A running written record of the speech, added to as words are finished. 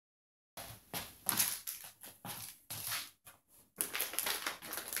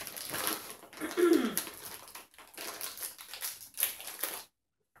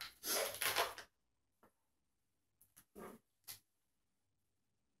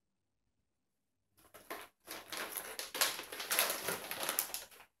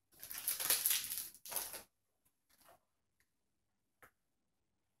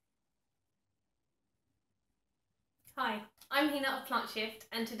Hi, I'm Heena of Plant Shift,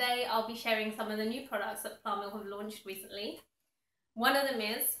 and today I'll be sharing some of the new products that Plamil have launched recently. One of them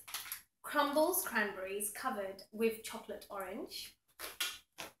is Crumbles Cranberries covered with chocolate orange.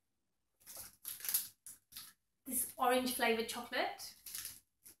 This orange flavoured chocolate.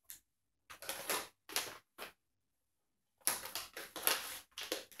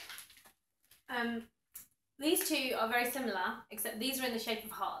 These two are very similar, except these are in the shape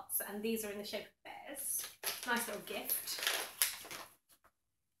of hearts and these are in the shape of bears. Nice little gift.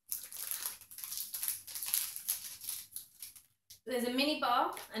 There's a mini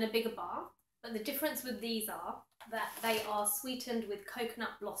bar and a bigger bar, but the difference with these are that they are sweetened with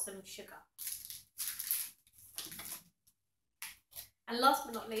coconut blossom sugar. And last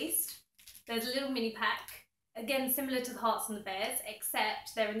but not least, there's a little mini pack, again similar to the hearts and the bears,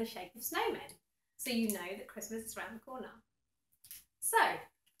 except they're in the shape of snowmen. So you know that Christmas is around the corner. So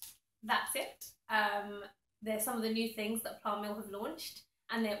that's it. They're some of the new things that Plamil have launched,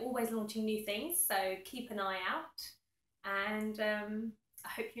 and they're always launching new things, so keep an eye out. And I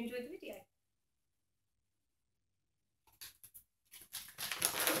hope you enjoyed the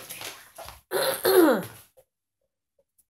video.